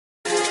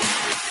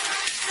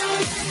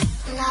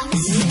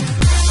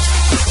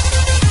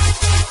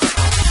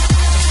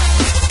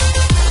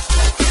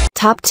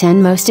Top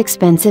 10 Most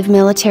Expensive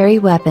Military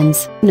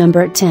Weapons.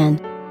 Number 10.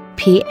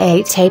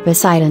 P-8A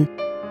Poseidon.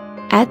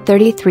 At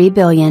 $33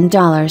 billion,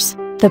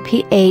 the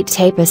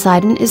P-8A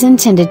Poseidon is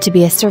intended to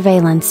be a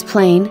surveillance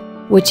plane,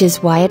 which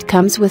is why it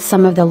comes with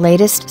some of the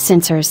latest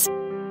sensors.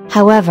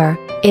 However,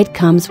 it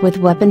comes with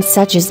weapons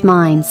such as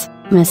mines,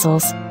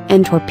 missiles,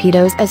 and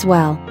torpedoes as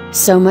well,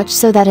 so much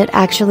so that it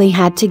actually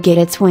had to get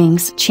its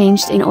wings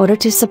changed in order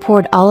to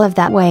support all of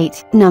that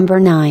weight. Number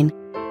 9.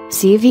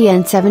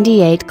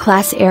 CVN-78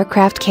 Class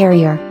Aircraft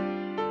Carrier.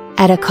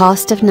 At a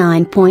cost of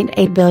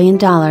 $9.8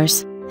 billion,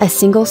 a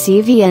single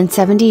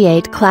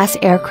CVN-78 class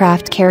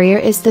aircraft carrier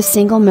is the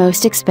single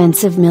most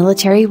expensive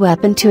military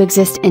weapon to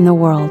exist in the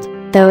world,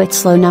 though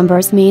its low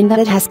numbers mean that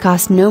it has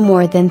cost no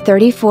more than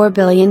 $34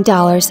 billion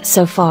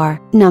so far.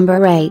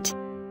 Number 8.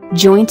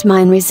 Joint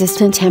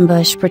Mine-Resistant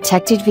Ambush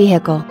Protected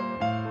Vehicle.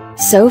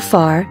 So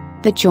far,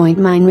 the Joint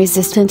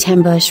Mine-Resistant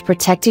Ambush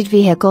Protected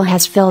Vehicle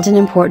has filled an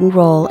important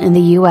role in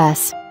the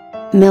U.S.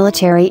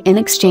 military in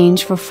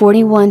exchange for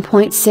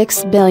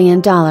 $41.6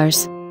 billion.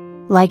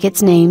 Like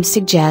its name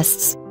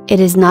suggests, it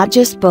is not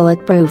just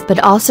bulletproof but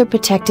also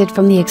protected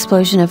from the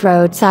explosion of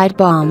roadside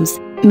bombs,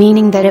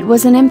 meaning that it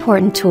was an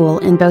important tool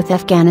in both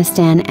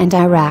Afghanistan and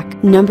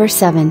Iraq. Number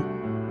 7.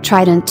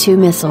 Trident II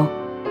Missile.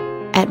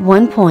 At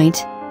one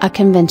point, a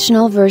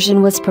conventional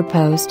version was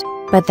proposed,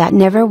 but that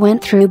never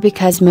went through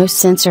because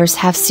most sensors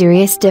have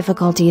serious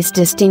difficulties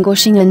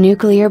distinguishing a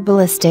nuclear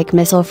ballistic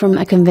missile from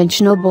a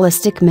conventional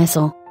ballistic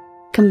missile.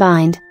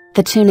 Combined,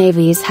 the two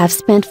navies have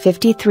spent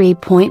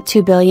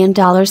 $53.2 billion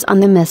on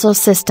the missile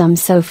system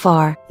so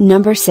far.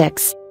 Number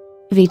 6.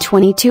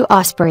 V-22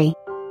 Osprey.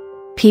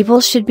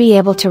 People should be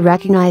able to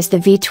recognize the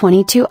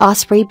V-22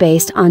 Osprey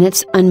based on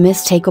its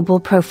unmistakable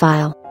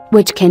profile,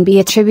 which can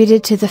be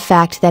attributed to the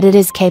fact that it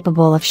is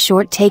capable of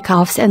short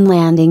takeoffs and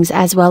landings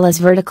as well as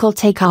vertical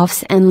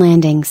takeoffs and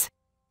landings.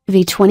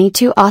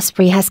 V-22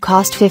 Osprey has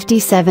cost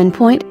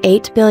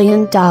 $57.8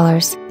 billion.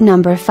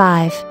 Number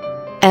 5.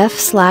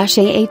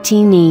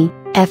 F/A-18E,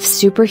 F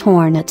Super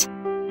Hornet.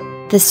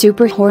 The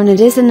Super Hornet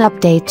is an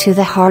update to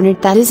the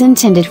Hornet that is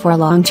intended for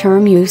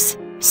long-term use,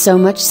 so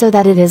much so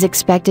that it is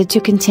expected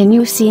to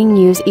continue seeing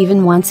use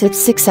even once its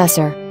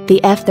successor,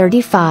 the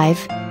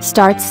F-35,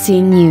 starts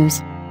seeing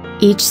use.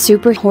 Each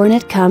Super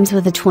Hornet comes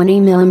with a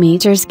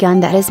 20mm gun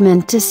that is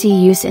meant to see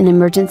use in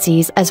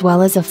emergencies as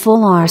well as a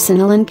full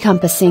arsenal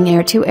encompassing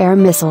air-to-air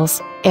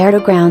missiles,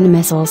 air-to-ground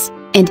missiles,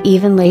 and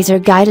even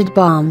laser-guided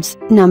bombs.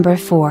 Number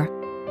 4.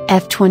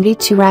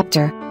 F-22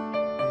 Raptor.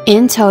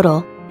 In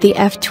total, the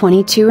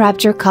F-22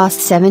 Raptor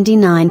costs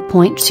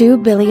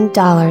 $79.2 billion,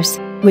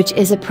 which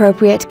is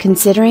appropriate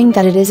considering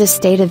that it is a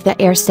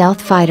state-of-the-air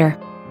stealth fighter.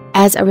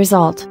 As a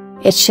result,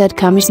 it should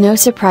come as no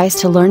surprise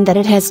to learn that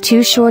it has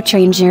 2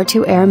 short-range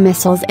air-to-air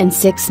missiles and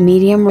 6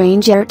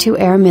 medium-range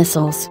air-to-air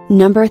missiles.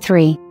 Number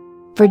 3.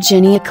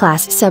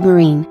 Virginia-class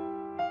submarine.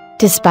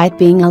 Despite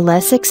being a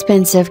less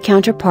expensive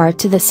counterpart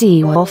to the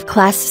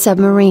Seawolf-class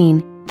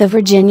submarine, the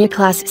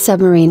Virginia-class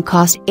submarine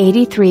cost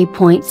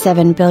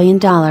 $83.7 billion.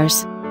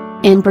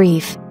 In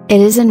brief, it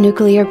is a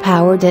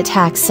nuclear-powered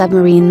attack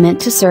submarine meant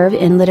to serve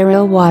in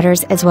littoral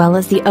waters as well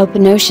as the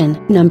open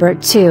ocean. Number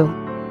 2.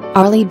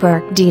 Arleigh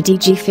Burke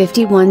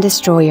DDG-51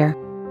 Destroyer.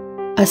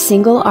 A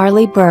single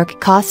Arleigh Burke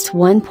costs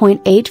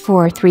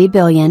 $1.843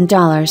 billion,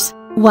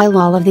 while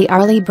all of the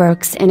Arleigh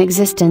Burkes in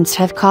existence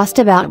have cost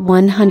about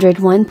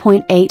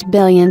 $101.8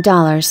 billion.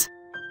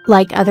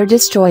 Like other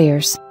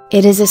destroyers,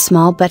 it is a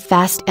small but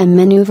fast and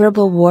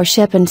maneuverable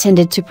warship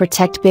intended to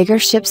protect bigger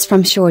ships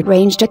from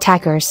short-ranged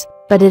attackers,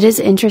 but it is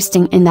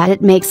interesting in that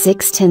it makes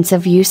 6/10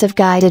 of use of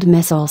guided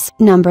missiles.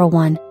 Number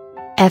 1.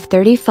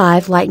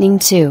 F-35 Lightning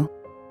II.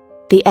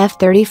 The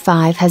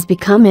F-35 has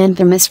become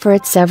infamous for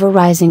its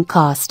ever-rising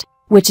cost,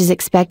 which is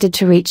expected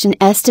to reach an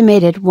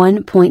estimated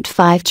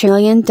 $1.5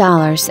 trillion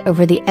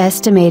over the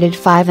estimated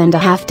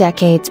 5.5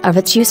 decades of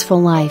its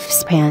useful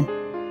lifespan.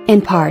 In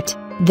part,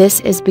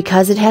 this is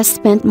because it has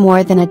spent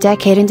more than a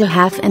decade and a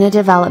half in a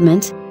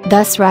development,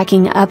 thus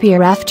racking up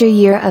year after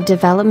year of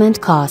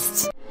development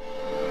costs.